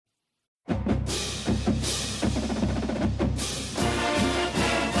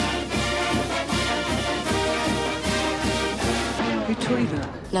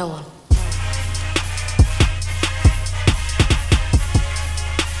No one.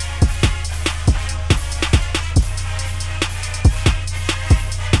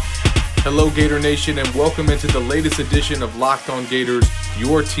 Hello, Gator Nation, and welcome into the latest edition of Locked On Gators,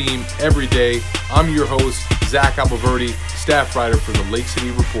 your team every day. I'm your host, Zach Abolverdi, staff writer for the Lake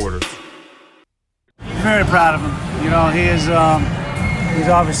City Reporter. Very proud of him. You know, he's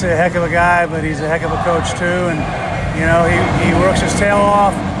obviously a heck of a guy, but he's a heck of a coach too. And you know, he works his tail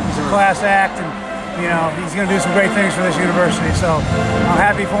off. He's a class act, and you know, he's going to do some great things for this university. So I'm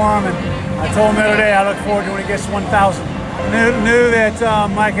happy for him. And I told him the other day I look forward to when he gets to 1,000. Knew that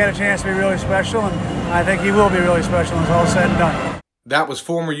Mike had a chance to be really special, and I think he will be really special when it's all said and done. That was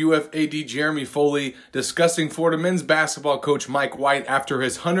former UF AD Jeremy Foley discussing Florida men's basketball coach Mike White after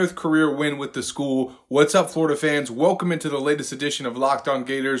his 100th career win with the school. What's up, Florida fans? Welcome into the latest edition of Locked On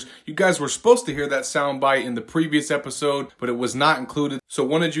Gators. You guys were supposed to hear that soundbite in the previous episode, but it was not included. So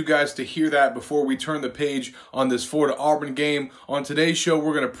wanted you guys to hear that before we turn the page on this Florida-Auburn game. On today's show,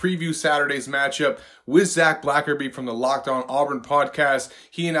 we're going to preview Saturday's matchup with Zach Blackerby from the Locked On Auburn podcast.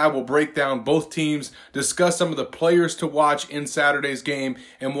 He and I will break down both teams, discuss some of the players to watch in Saturday's game,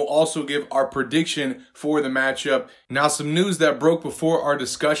 and we'll also give our prediction for the matchup. Now, some news that broke before our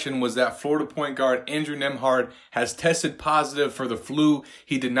discussion was that Florida point guard Andrew Nembhard has tested positive for the flu.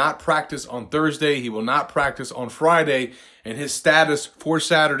 He did not practice on Thursday. He will not practice on Friday, and his status for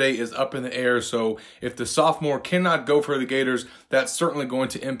Saturday is up in the air. So if the sophomore cannot go for the Gators, that's certainly going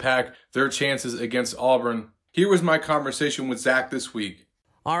to impact their chances against Auburn. Here was my conversation with Zach this week.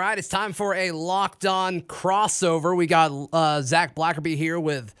 All right, it's time for a Locked On crossover. We got Zach Blackerby here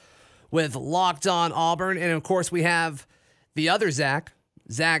with Locked On Auburn. And, of course, we have the other Zach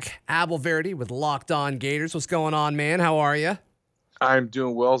Abolverdi with Locked On Gators. What's going on, man? How are you? I'm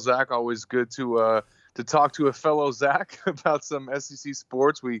doing well, Zach. Always good to talk to a fellow Zach about some SEC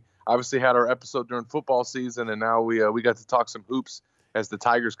sports. We obviously had our episode during football season, and now we got to talk some hoops as the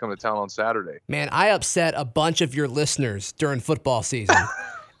Tigers come to town on Saturday. Man, I upset a bunch of your listeners during football season.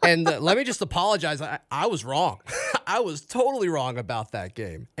 And let me just apologize. I was wrong. I was totally wrong about that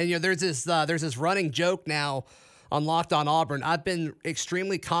game. And you know, there's this running joke now on Locked On Auburn. I've been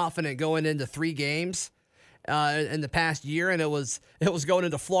extremely confident going into 3 games in the past year, and it was going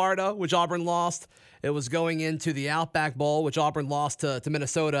into Florida, which Auburn lost. It was going into the Outback Bowl, which Auburn lost to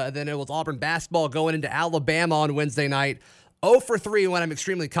Minnesota, and then it was Auburn basketball going into Alabama on Wednesday night. 0 for 3 when I'm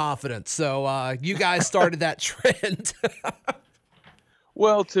extremely confident. So you guys started that trend.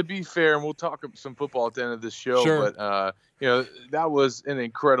 Well, to be fair, and we'll talk some football at the end of this show, sure. But you know, that was an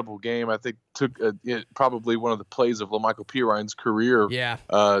incredible game. I think took probably one of the plays of LaMichael Pirine's career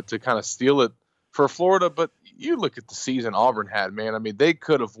to kind of steal it for Florida. But you look at the season Auburn had, man. I mean, they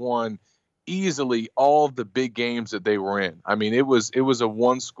could have won easily all of the big games that they were in. I mean, it was a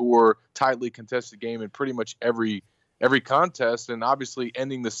one-score, tightly contested game in pretty much every contest, and obviously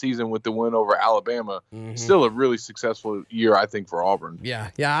ending the season with the win over Alabama. Still a really successful year, I think, for Auburn.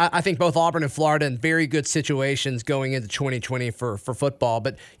 Yeah, I think both Auburn and Florida in very good situations going into 2020 for football.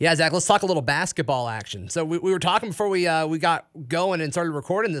 But yeah, Zach, let's talk a little basketball action. So we were talking before we got going and started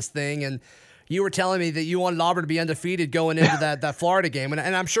recording this thing, and you were telling me that you wanted Auburn to be undefeated going into that Florida game,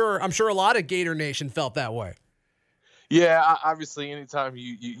 and I'm sure a lot of Gator Nation felt that way. Yeah, obviously, anytime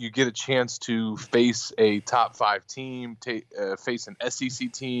you get a chance to face a top 5 team, face an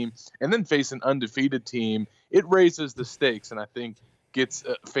SEC team, and then face an undefeated team, it raises the stakes, and I think gets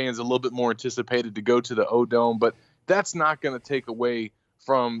fans a little bit more anticipated to go to the O-Dome. But that's not going to take away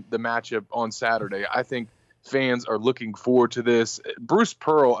from the matchup on Saturday. I think fans are looking forward to this. Bruce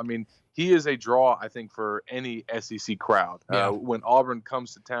Pearl, I mean, he is a draw, I think, for any SEC crowd. Yeah. When Auburn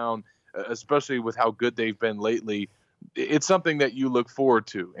comes to town, especially with how good they've been lately, it's something that you look forward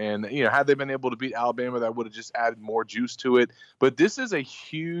to. And, you know, had they been able to beat Alabama, that would have just added more juice to it. But this is a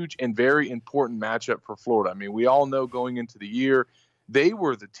huge and very important matchup for Florida. I mean, we all know going into the year, they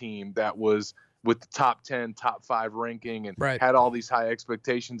were the team that was with the top 10, top 5 ranking and had all these high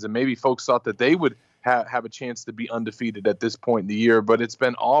expectations. And maybe folks thought that they would have a chance to be undefeated at this point in the year. But it's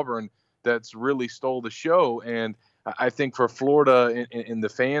been Auburn that's really stole the show. And I think for Florida and the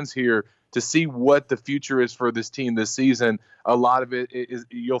fans here, to see what the future is for this team this season, a lot of it is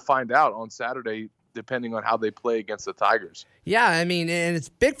you'll find out on Saturday, depending on how they play against the Tigers. Yeah, I mean, and it's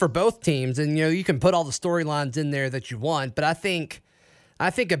big for both teams, and you know you can put all the storylines in there that you want, but I think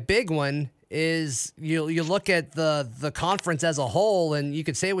a big one is you look at the conference as a whole, and you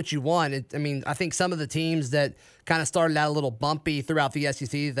could say what you want. I think some of the teams that kind of started out a little bumpy throughout the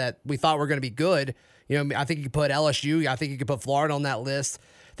SEC that we thought were going to be good, I think you could put LSU, I think you could put Florida on that list.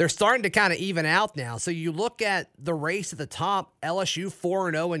 They're starting to kind of even out now. So you look at the race at the top, LSU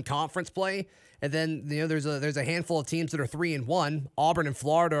 4-0 in conference play, and then there's a handful of teams that are 3-1. Auburn and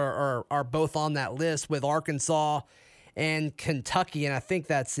Florida are both on that list with Arkansas and Kentucky, and I think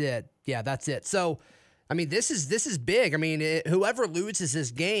that's it. Yeah, that's it. So, this is big. Whoever loses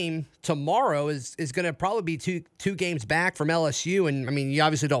this game tomorrow is going to probably be two games back from LSU, and you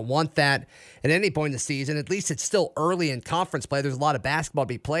obviously don't want that at any point in the season. At least it's still early in conference play. There's a lot of basketball to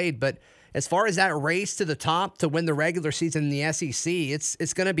be played, but as far as that race to the top to win the regular season in the SEC,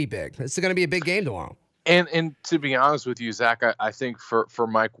 it's going to be big. It's going to be a big game tomorrow. And to be honest with you, Zach, I think for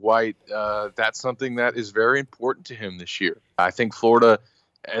Mike White, that's something that is very important to him this year. I think Florida,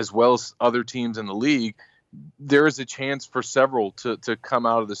 as well as other teams in the league, there is a chance for several to come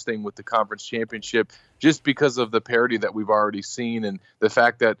out of this thing with the conference championship just because of the parity that we've already seen and the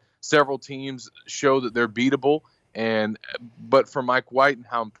fact that several teams show that they're beatable. But for Mike White and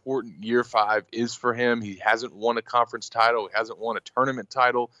how important year 5 is for him, he hasn't won a conference title, he hasn't won a tournament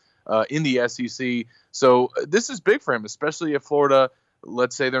title in the SEC. So this is big for him, especially if Florida,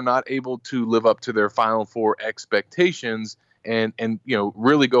 let's say they're not able to live up to their Final Four expectations and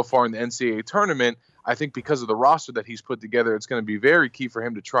really go far in the NCAA tournament. I think because of the roster that he's put together, it's going to be very key for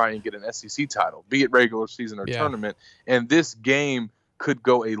him to try and get an SEC title, be it regular season or tournament. And this game could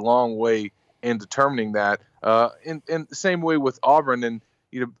go a long way in determining that. In the same way with Auburn, and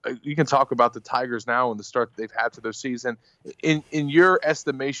you can talk about the Tigers now and the start that they've had to their season. In your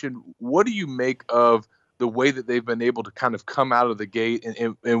estimation, what do you make of the way that they've been able to kind of come out of the gate,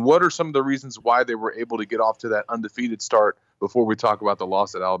 and what are some of the reasons why they were able to get off to that undefeated start before we talk about the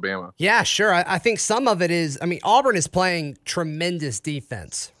loss at Alabama? Yeah, sure. I think some of it is, Auburn is playing tremendous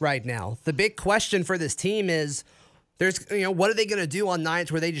defense right now. The big question for this team is, what are they going to do on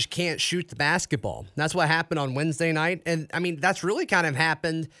nights where they just can't shoot the basketball? That's what happened on Wednesday night. And, that's really kind of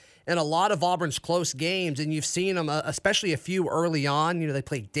happened in a lot of Auburn's close games, and you've seen them, especially a few early on. They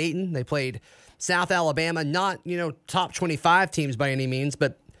played Dayton. They played South Alabama, not, top 25 teams by any means,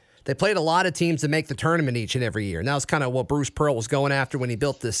 but they played a lot of teams that make the tournament each and every year. And that was kind of what Bruce Pearl was going after when he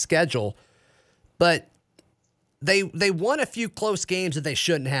built this schedule. But they won a few close games that they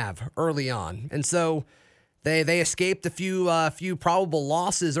shouldn't have early on. And so they escaped a few probable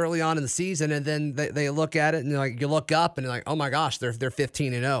losses early on in the season, and then they look at it and you look up and oh my gosh, they're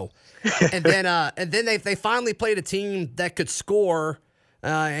 15-0. And then they finally played a team that could score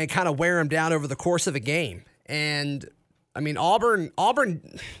and kind of wear them down over the course of a game. And Auburn,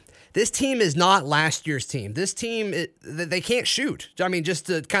 this team is not last year's team. This team, they can't shoot. Just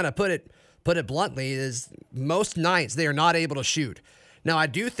to kind of put it bluntly, is most nights they are not able to shoot. Now, I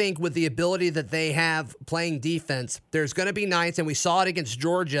do think with the ability that they have playing defense, there's going to be nights, and we saw it against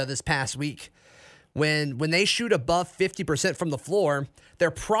Georgia this past week, when they shoot above 50% from the floor,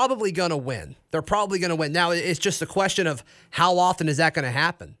 they're probably going to win. They're probably going to win. Now, it's just a question of how often is that going to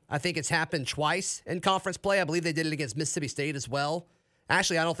happen. I think it's happened twice in conference play. I believe they did it against Mississippi State as well.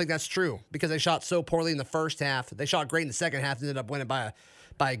 Actually, I don't think that's true because they shot so poorly in the first half. They shot great in the second half and ended up winning by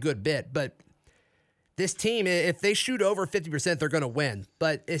a good bit. But this team, if they shoot over 50%, they're going to win.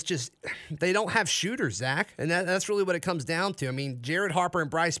 But it's just they don't have shooters, Zach, and that's really what it comes down to. Jared Harper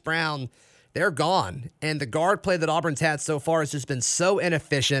and Bryce Brown, they're gone. And the guard play that Auburn's had so far has just been so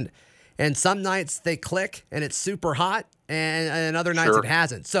inefficient. And some nights they click and it's super hot, and other nights it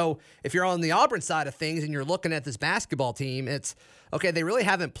hasn't. So if you're on the Auburn side of things and you're looking at this basketball team, it's, okay, they really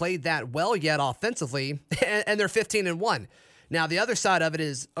haven't played that well yet offensively, and they're 15-1. Now, the other side of it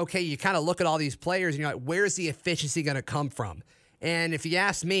is, okay, you kind of look at all these players and you're like, where's the efficiency going to come from? And if you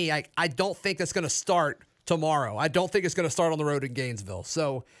ask me, I don't think it's going to start tomorrow. I don't think it's going to start on the road in Gainesville.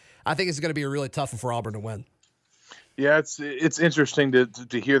 So I think it's going to be a really tough one for Auburn to win. Yeah, it's interesting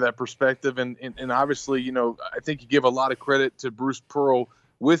to hear that perspective. And obviously, I think you give a lot of credit to Bruce Pearl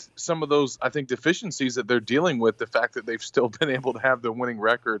with some of those, I think, deficiencies that they're dealing with, the fact that they've still been able to have the winning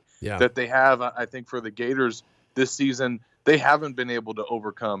record that they have. I think for the Gators this season, they haven't been able to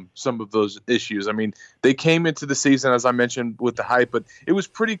overcome some of those issues. They came into the season, as I mentioned, with the hype, but it was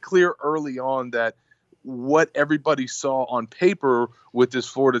pretty clear early on that what everybody saw on paper with this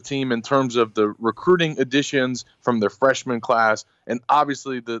Florida team in terms of the recruiting additions from their freshman class, and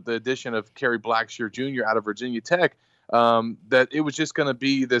obviously the addition of Kerry Blackshear Jr. out of Virginia Tech, that it was just going to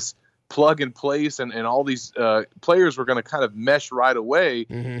be this plug and place, and all these players were going to kind of mesh right away,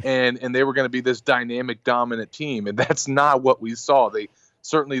 and they were going to be this dynamic, dominant team. And that's not what we saw. They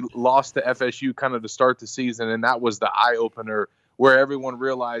certainly lost to FSU kind of to start the season, and that was the eye opener where everyone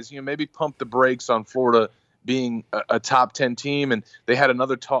realized, maybe pump the brakes on Florida being a top 10 team, and they had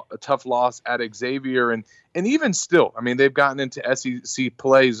another tough loss at Xavier, and even still, I mean, they've gotten into SEC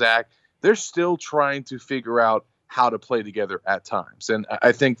play, Zach. They're still trying to figure out how to play together at times, and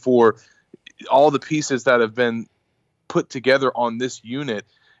I think for all the pieces that have been put together on this unit,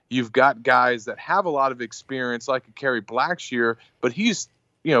 you've got guys that have a lot of experience, like a Kerry Blackshear, but he's,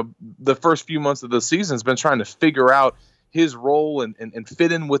 the first few months of the season has been trying to figure out his role and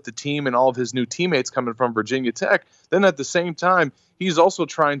fit in with the team and all of his new teammates coming from Virginia Tech. Then at the same time, he's also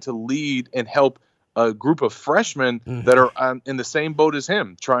trying to lead and help a group of freshmen that are in the same boat as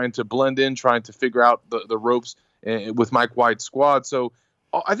him, trying to blend in, trying to figure out the ropes with Mike White's squad. So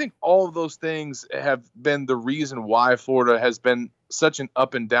I think all of those things have been the reason why Florida has been such an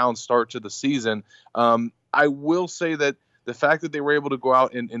up and down start to the season. I will say that the fact that they were able to go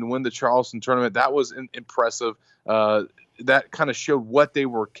out and win the Charleston tournament, that was impressive. That kind of showed what they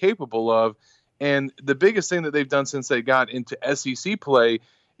were capable of. And the biggest thing that they've done since they got into SEC play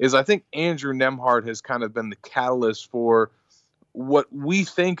is I think Andrew Nembhard has kind of been the catalyst for what we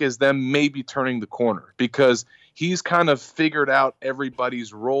think is them maybe turning the corner, because he's kind of figured out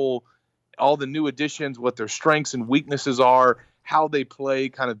everybody's role, all the new additions, what their strengths and weaknesses are, how they play,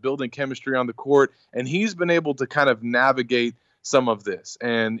 kind of building chemistry on the court. And he's been able to kind of navigate some of this.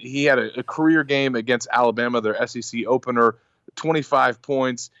 And he had a career game against Alabama, their SEC opener, 25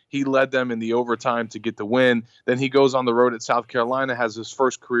 points. He led them in the overtime to get the win. Then he goes on the road at South Carolina, has his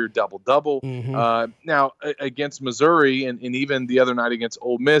first career double-double. Now, against Missouri and even the other night against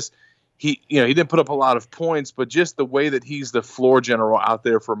Ole Miss, he didn't put up a lot of points, but just the way that he's the floor general out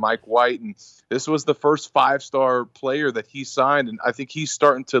there for Mike White. And this was the first 5-star player that he signed, and I think he's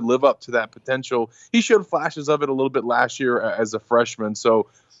starting to live up to that potential. He showed flashes of it a little bit last year as a freshman. So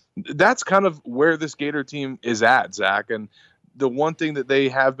that's kind of where this Gator team is at, Zach. And the one thing that they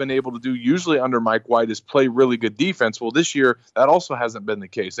have been able to do usually under Mike White is play really good defense. Well, this year, that also hasn't been the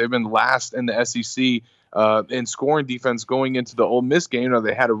case. They've been last in the SEC in scoring defense going into the Ole Miss game.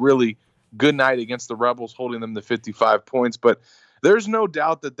 They had a really good night against the Rebels, holding them to 55 points. But there's no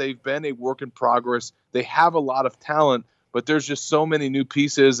doubt that they've been a work in progress. They have a lot of talent, but there's just so many new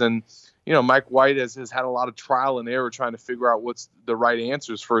pieces. And, Mike White has had a lot of trial and error trying to figure out what's the right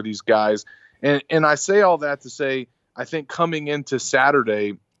answers for these guys. And I say all that to say, I think coming into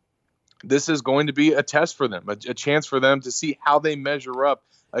Saturday, this is going to be a test for them, a chance for them to see how they measure up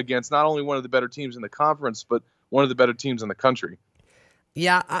against not only one of the better teams in the conference, but one of the better teams in the country.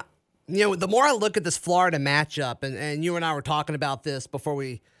 Yeah, the more I look at this Florida matchup, and you and I were talking about this before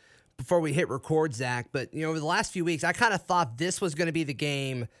we hit record, Zach, but, over the last few weeks, I kind of thought this was going to be the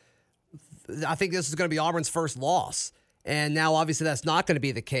game. I think this is going to be Auburn's first loss. And now, obviously, that's not going to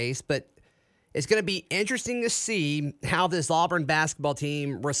be the case, but it's going to be interesting to see how this Auburn basketball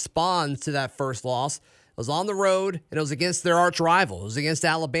team responds to that first loss. It was on the road, and it was against their arch rival. It was against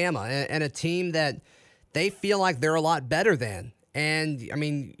Alabama, and a team that they feel like they're a lot better than. And, I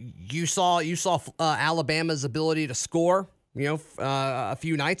mean, you saw Alabama's ability to score, a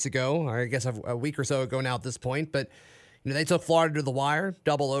few nights ago, or I guess a week or so ago now at this point. But, they took Florida to the wire,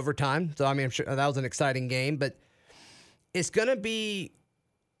 double overtime. So, I mean, I'm sure that was an exciting game. But it's going to be,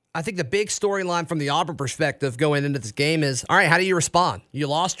 I think the big storyline from the Auburn perspective going into this game is, all right, how do you respond? You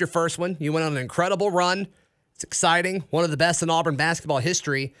lost your first one. You went on an incredible run. It's exciting. One of the best in Auburn basketball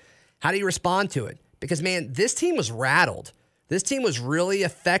history. How do you respond to it? Because, man, this team was rattled. This team was really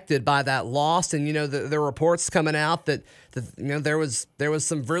affected by that loss, and the reports coming out that there was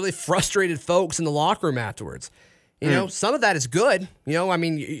some really frustrated folks in the locker room afterwards. Some of that is good. I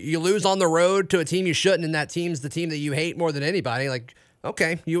mean, you lose on the road to a team you shouldn't, and that team's the team that you hate more than anybody. Like,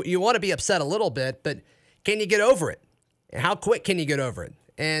 okay, you want to be upset a little bit, but can you get over it? How quick can you get over it?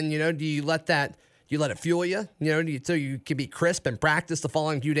 And do you let it fuel you? So you can be crisp and practice the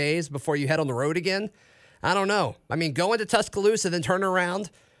following few days before you head on the road again. I don't know. I mean, going to Tuscaloosa, then turning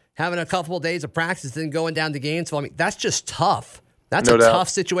around, having a couple of days of practice, then going down to Gainesville. I mean, that's just tough. That's a tough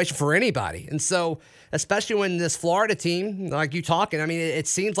situation for anybody. And so, especially when this Florida team, like you talking, I mean, it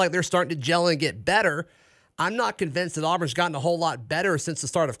seems like they're starting to gel and get better. I'm not convinced that Auburn's gotten a whole lot better since the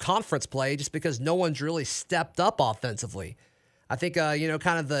start of conference play, just because no one's really stepped up offensively. I think,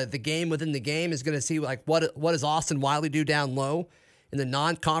 kind of the game within the game is going to see, like, what does Austin Wiley do down low? In the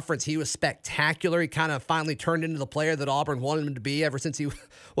non-conference, he was spectacular. He kind of finally turned into the player that Auburn wanted him to be ever since he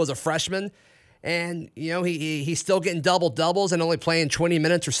was a freshman. And, he's still getting double-doubles and only playing 20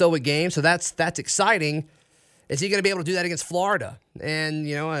 minutes or so a game, so that's exciting. Is he going to be able to do that against Florida? And,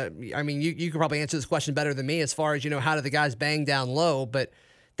 I mean, you could probably answer this question better than me as far as, how do the guys bang down low? But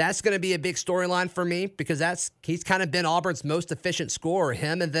that's going to be a big storyline for me because he's kind of been Auburn's most efficient scorer,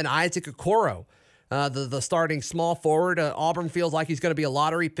 him and then Isaac Okoro, the starting small forward. Auburn feels like he's going to be a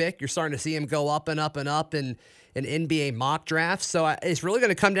lottery pick. You're starting to see him go up and up and up in NBA mock drafts. So it's really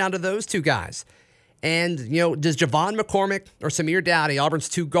going to come down to those two guys. And, does Javon McCormick or Samir Dowdy, Auburn's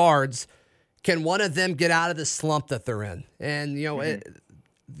two guards, can one of them get out of the slump that they're in? And,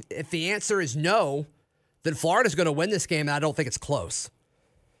 if the answer is no, then Florida's going to win this game, and I don't think it's close.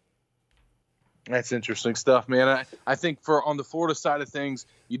 That's interesting stuff, man. I think on the Florida side of things,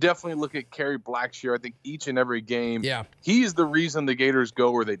 you definitely look at Kerry Blackshear. I think each and every game, he's the reason the Gators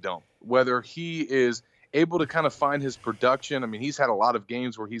go where they don't. Whether he is able to kind of find his production. I mean, he's had a lot of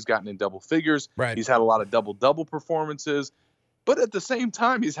games where he's gotten in double figures. Right. He's had a lot of double-double performances. But at the same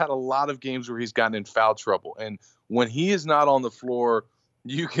time, he's had a lot of games where he's gotten in foul trouble. And when he is not on the floor,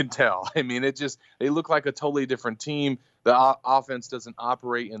 you can tell. I mean, they look like a totally different team. The offense doesn't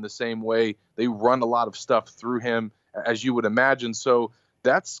operate in the same way. They run a lot of stuff through him, as you would imagine. So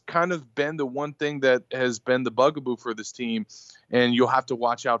that's kind of been the one thing that has been the bugaboo for this team, and you'll have to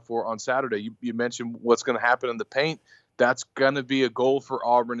watch out for on Saturday. You mentioned what's going to happen in the paint. That's going to be a goal for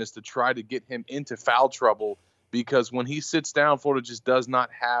Auburn, is to try to get him into foul trouble, because when he sits down, Florida just does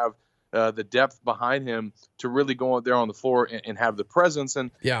not have the depth behind him to really go out there on the floor and have the presence. And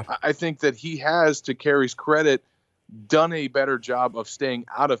I think that he has, to Kerry's credit, done a better job of staying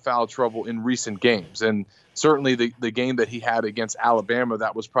out of foul trouble in recent games. And certainly the game that he had against Alabama,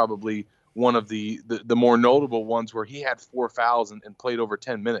 that was probably one of the more notable ones, where he had 4 fouls and played over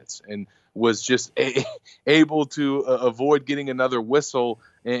 10 minutes and was just able to avoid getting another whistle.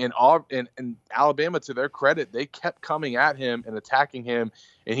 And Alabama, to their credit, they kept coming at him and attacking him,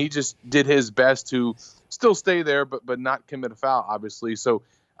 and he just did his best to still stay there, but not commit a foul, obviously. So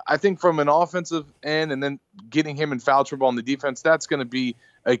I think from an offensive end, and then getting him in foul trouble on the defense, that's going to be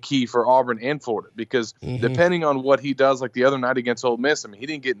a key for Auburn and Florida, because depending on what he does, like the other night against Ole Miss, I mean, he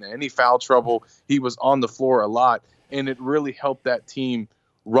didn't get into any foul trouble. He was on the floor a lot, and it really helped that team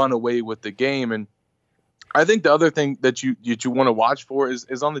run away with the game. And I think the other thing that you want to watch for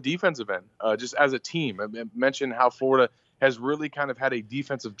is on the defensive end, just as a team. I mentioned how Florida has really kind of had a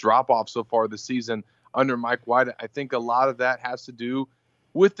defensive drop-off so far this season under Mike White. I think a lot of that has to do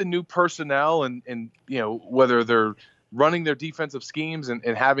with the new personnel and whether they're running their defensive schemes and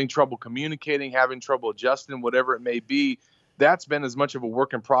having trouble communicating, having trouble adjusting, whatever it may be. That's been as much of a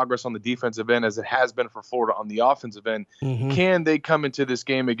work in progress on the defensive end as it has been for Florida on the offensive end. Can they come into this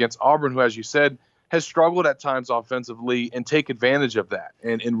game against Auburn, who, as you said, has struggled at times offensively, and take advantage of that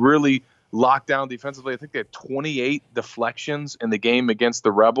and really lock down defensively? I think they had 28 deflections in the game against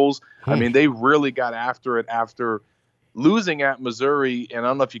the Rebels. I mean, they really got after it after losing at Missouri. And I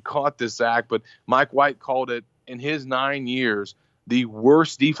don't know if you caught this, Zach, but Mike White called it, in his 9 years, the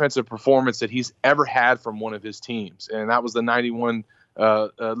worst defensive performance that he's ever had from one of his teams. And that was the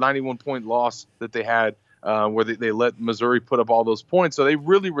 91-point loss that they had, where they let Missouri put up all those points. So they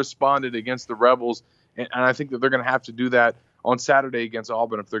really responded against the Rebels, and I think that they're going to have to do that on Saturday against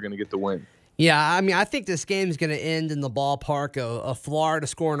Auburn if they're going to get the win. Yeah, I mean, I think this game is going to end in the ballpark of Florida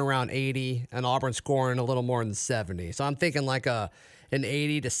scoring around 80 and Auburn scoring a little more than 70. So I'm thinking like an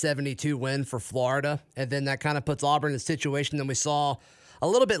 80-72 win for Florida, and then that kind of puts Auburn in a situation that we saw a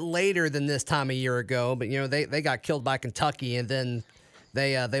little bit later than this time a year ago. But they got killed by Kentucky, and then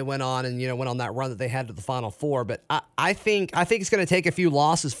they went on and went on that run that they had to the Final Four. But I think it's going to take a few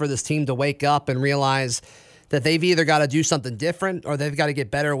losses for this team to wake up and realize that they've either got to do something different or they've got to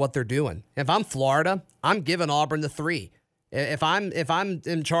get better at what they're doing. If I'm Florida, I'm giving Auburn the 3. If I'm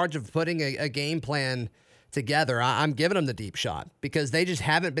in charge of putting a game plan together, I'm giving them the deep shot, because they just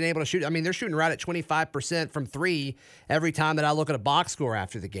haven't been able to shoot. I mean, they're shooting right at 25% from 3 every time that I look at a box score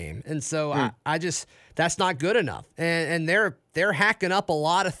after the game. And so I just, that's not good enough. And they're hacking up a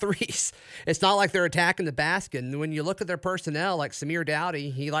lot of threes. It's not like they're attacking the basket. And when you look at their personnel, like Samir Dowdy,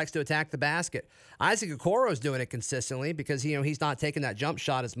 he likes to attack the basket. Isaac Okoro is doing it consistently because he's not taking that jump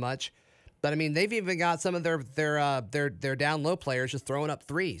shot as much. But I mean, they've even got some of their down low players just throwing up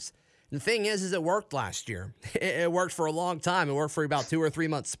threes. The thing is it worked last year. It worked for a long time. It worked for about 2 or 3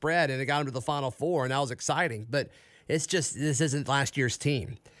 months spread, and it got them to the Final Four, and that was exciting. But it's just, this isn't last year's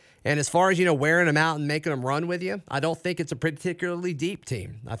team. And as far as, wearing them out and making them run with you, I don't think it's a particularly deep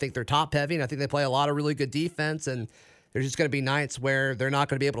team. I think they're top-heavy, and I think they play a lot of really good defense, and there's just going to be nights where they're not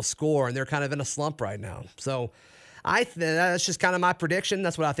going to be able to score, and they're kind of in a slump right now. So that's just kind of my prediction.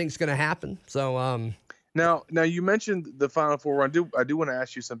 That's what I think is going to happen. So, Now you mentioned the Final Four. I do want to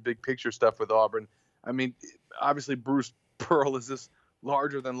ask you some big picture stuff with Auburn. I mean, obviously Bruce Pearl is this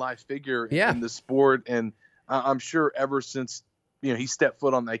larger than life figure Yeah. in the sport. And I'm sure ever since, he stepped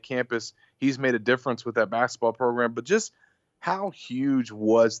foot on that campus, he's made a difference with that basketball program. But just how huge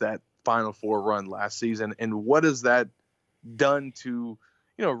was that Final Four run last season, and what has that done to,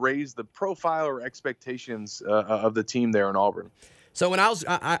 raise the profile or expectations of the team there in Auburn? So when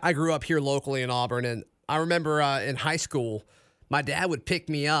I grew up here locally in Auburn, and I remember in high school, my dad would pick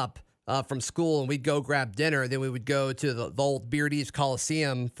me up from school, and we'd go grab dinner. Then we would go to the old Beardy's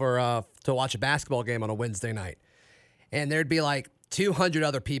Coliseum to watch a basketball game on a Wednesday night. And there'd be like 200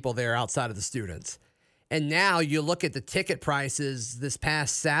 other people there outside of the students. And now you look at the ticket prices this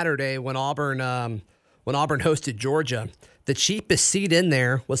past Saturday when Auburn hosted Georgia. The cheapest seat in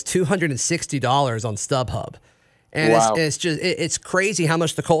there was $260 on StubHub. And Wow. it's crazy how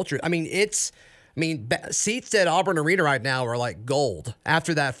much the culture. Seats at Auburn Arena right now are like gold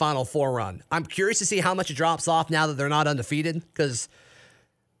after that Final Four run. I'm curious to see how much it drops off now that they're not undefeated, because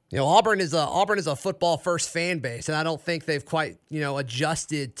Auburn is a football first fan base, and I don't think they've quite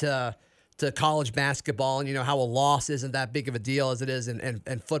adjusted to college basketball, and how a loss isn't that big of a deal as it is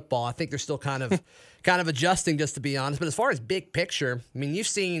in football. I think they're still kind of adjusting, just to be honest. But as far as big picture, you've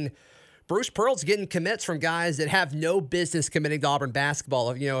seen Bruce Pearl's getting commits from guys that have no business committing to Auburn basketball,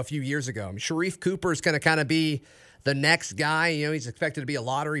 a few years ago. Sharif Cooper is going to kind of be the next guy. He's expected to be a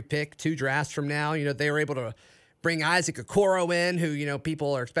lottery pick 2 drafts from now. They were able to bring Isaac Okoro in, who,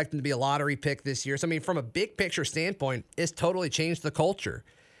 people are expecting to be a lottery pick this year. So, from a big picture standpoint, it's totally changed the culture.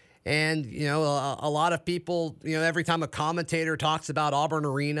 And, a lot of people, every time a commentator talks about Auburn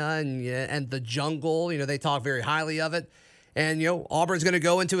Arena and the jungle, they talk very highly of it. And, Auburn's going to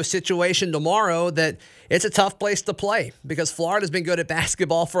go into a situation tomorrow that it's a tough place to play, because Florida's been good at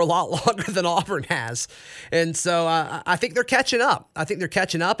basketball for a lot longer than Auburn has. And so I think they're catching up.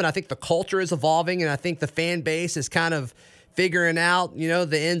 And I think the culture is evolving, and I think the fan base is kind of figuring out,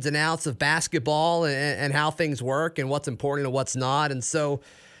 the ins and outs of basketball and how things work and what's important and what's not. And so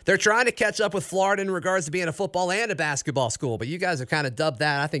they're trying to catch up with Florida in regards to being a football and a basketball school. But you guys have kind of dubbed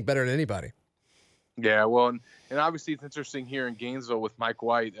that, I think, better than anybody. Yeah, well, and obviously it's interesting here in Gainesville with Mike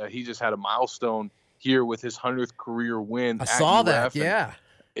White. He just had a milestone here with his 100th career win. I saw that, yeah.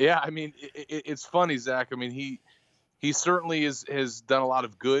 Yeah, it's funny, Zach. He certainly has done a lot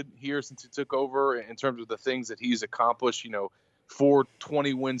of good here since he took over in terms of the things that he's accomplished. 4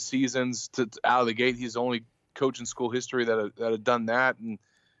 20-win seasons out of the gate. He's the only coach in school history that had done that. And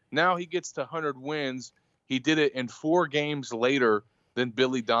now he gets to 100 wins. He did it in 4 games later than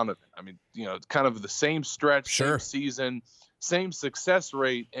Billy Donovan. Kind of the same stretch, sure, same season, same success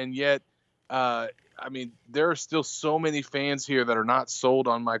rate. And yet, there are still so many fans here that are not sold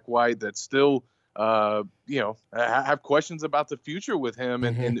on Mike White, that still, have questions about the future with him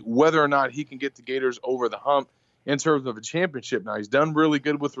and whether or not he can get the Gators over the hump in terms of a championship. Now, he's done really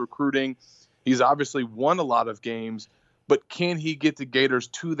good with recruiting. He's obviously won a lot of games, but can he get the Gators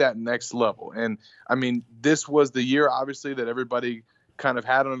to that next level? And, this was the year, obviously, that everybody kind of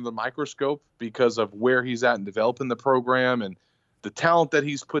had under the microscope because of where he's at in developing the program and the talent that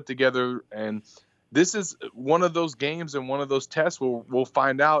he's put together. And this is one of those games and one of those tests where we'll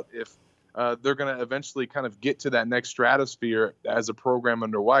find out if they're going to eventually kind of get to that next stratosphere as a program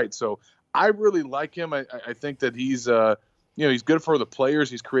under White. So I really like him. I think that he's he's good for the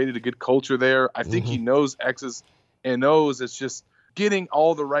players. He's created a good culture there. I think he knows X's and O's. It's just getting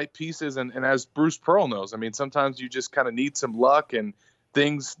all the right pieces. And as Bruce Pearl knows, sometimes you just kind of need some luck and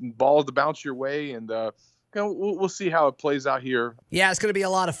balls to bounce your way. And we'll see how it plays out here. Yeah, it's going to be a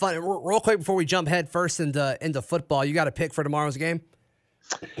lot of fun. Real quick before we jump head first into football, you got a pick for tomorrow's game?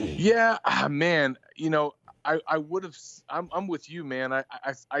 Yeah, man. I would have. I'm with you, man.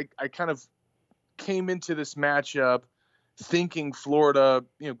 I kind of came into this matchup thinking Florida,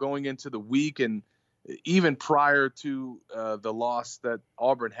 going into the week and even prior to the loss that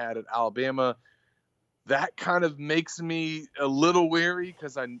Auburn had at Alabama. That kind of makes me a little wary,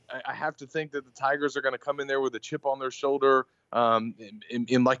 because I have to think that the Tigers are going to come in there with a chip on their shoulder. And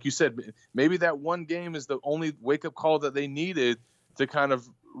like you said, maybe that one game is the only wake-up call that they needed to kind of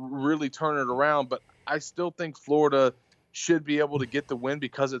really turn it around. But I still think Florida should be able to get the win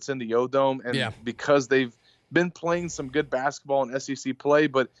because it's in the O-Dome and because they've been playing some good basketball in SEC play.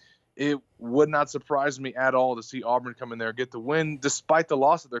 But it would not surprise me at all to see Auburn come in there and get the win, despite the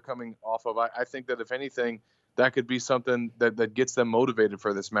loss that they're coming off of. I think that if anything, that could be something that gets them motivated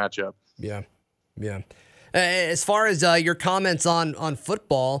for this matchup. Yeah. As far as your comments on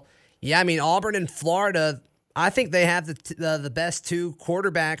football, Auburn and Florida, I think they have the best 2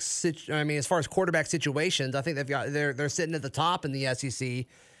 quarterbacks. As far as quarterback situations, I think they're sitting at the top in the SEC.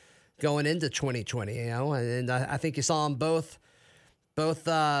 going into 2020. And I think you saw them both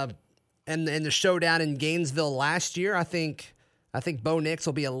in the showdown in Gainesville last year. I think Bo Nix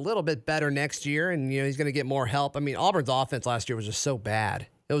will be a little bit better next year, and he's going to get more help. I mean, Auburn's offense last year was just so bad.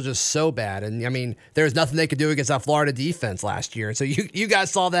 It was just so bad, and I mean, there's nothing they could do against that Florida defense last year. And so you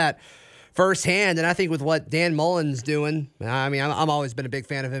guys saw that firsthand, and I think with what Dan Mullen's doing, I mean, I'm always been a big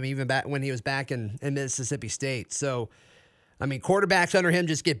fan of him, even back when he was back in Mississippi State. So, I mean, quarterbacks under him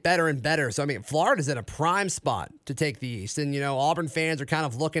just get better and better. So, I mean, Florida's in a prime spot to take the East, and Auburn fans are kind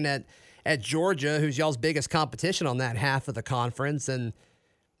of looking at Georgia, who's y'all's biggest competition on that half of the conference, and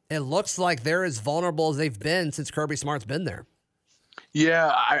it looks like they're as vulnerable as they've been since Kirby Smart's been there.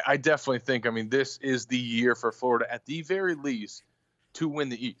 Yeah, I definitely think, I mean, this is the year for Florida, at the very least, to win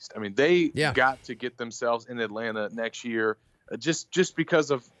the East. I mean, they got to get themselves in Atlanta next year just because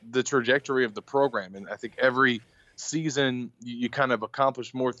of the trajectory of the program. And I think every season you kind of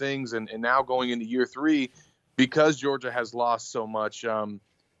accomplish more things. And now going into year 3, because Georgia has lost so much,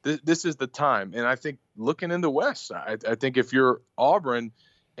 this is the time. And I think looking in the West, I think if you're Auburn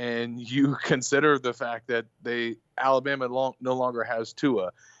and you consider the fact that Alabama no longer has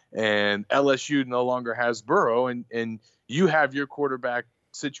Tua and LSU no longer has Burrow, and you have your quarterback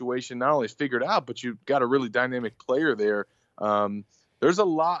situation not only figured out, but you've got a really dynamic player there. There's a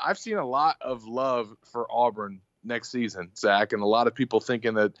lot. I've seen a lot of love for Auburn next season, Zach, and a lot of people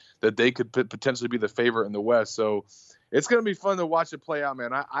thinking that they could potentially be the favorite in the West. So it's going to be fun to watch it play out,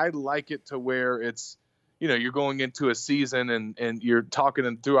 man. I like it to where it's, you're going into a season and you're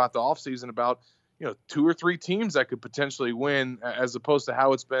talking throughout the offseason about, 2 or 3 teams that could potentially win, as opposed to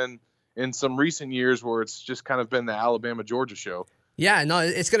how it's been in some recent years where it's just kind of been the Alabama-Georgia show. Yeah, no,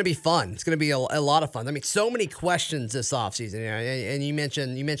 it's going to be fun. It's going to be a lot of fun. I mean, so many questions this offseason, and you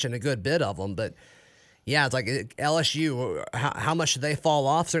mentioned a good bit of them, but yeah, it's like LSU, how much should they fall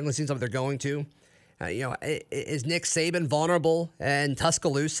off? Certainly seems like they're going to. Is Nick Saban vulnerable in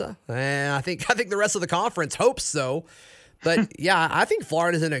Tuscaloosa? And I think the rest of the conference hopes so. But yeah, I think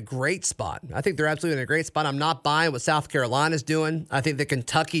Florida's in a great spot. I think they're absolutely in a great spot. I'm not buying what South Carolina's doing. I think the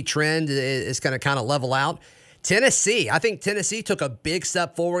Kentucky trend is going to kind of level out. Tennessee, I think Tennessee took a big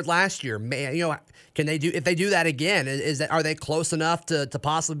step forward last year. Man, can they do, if they do that again? Are they close enough to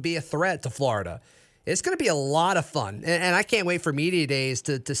possibly be a threat to Florida? It's going to be a lot of fun, and I can't wait for media days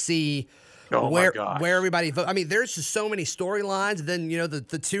to see. Where everybody vote. I mean, there's just so many storylines. Then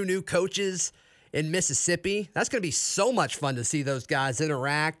the 2 new coaches in Mississippi. That's going to be so much fun to see those guys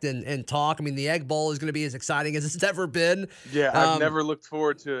interact and talk. I mean, the Egg Bowl is going to be as exciting as it's ever been. Yeah, I've never looked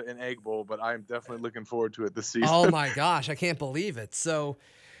forward to an Egg Bowl, but I'm definitely looking forward to it this season. Oh my gosh, I can't believe it. So,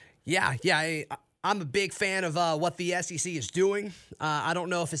 yeah, I'm a big fan of what the SEC is doing. I don't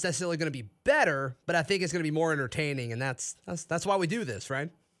know if it's necessarily going to be better, but I think it's going to be more entertaining, and that's why we do this, right?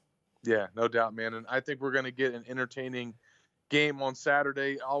 Yeah, no doubt, man. And I think we're going to get an entertaining game on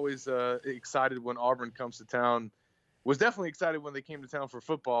Saturday. Always excited when Auburn comes to town. Was definitely excited when they came to town for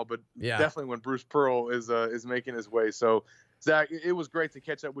football, but definitely when Bruce Pearl is making his way. So, Zach, it was great to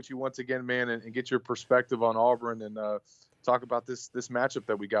catch up with you once again, man, and get your perspective on Auburn and talk about this matchup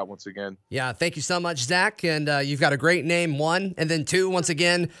that we got once again. Yeah, thank you so much, Zach. And you've got a great name, 1. And then 2, once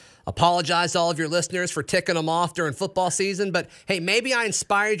again, apologize to all of your listeners for ticking them off during football season. But, hey, maybe I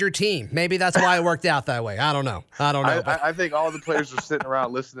inspired your team. Maybe that's why it worked out that way. I don't know. I think all the players were sitting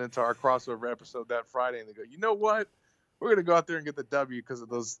around listening to our crossover episode that Friday, and they go, you know what? We're going to go out there and get the W because of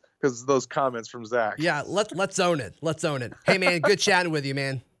those comments from Zach. Yeah, let's own it. Let's own it. Hey, man, good chatting with you,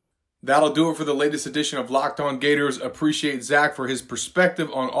 man. That'll do it for the latest edition of Locked On Gators. Appreciate Zach for his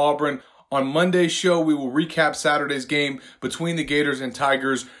perspective on Auburn. On Monday's show, we will recap Saturday's game between the Gators and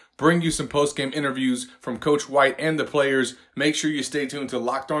Tigers, bring you some post-game interviews from Coach White and the players. Make sure you stay tuned to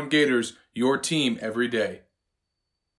Locked On Gators, your team every day.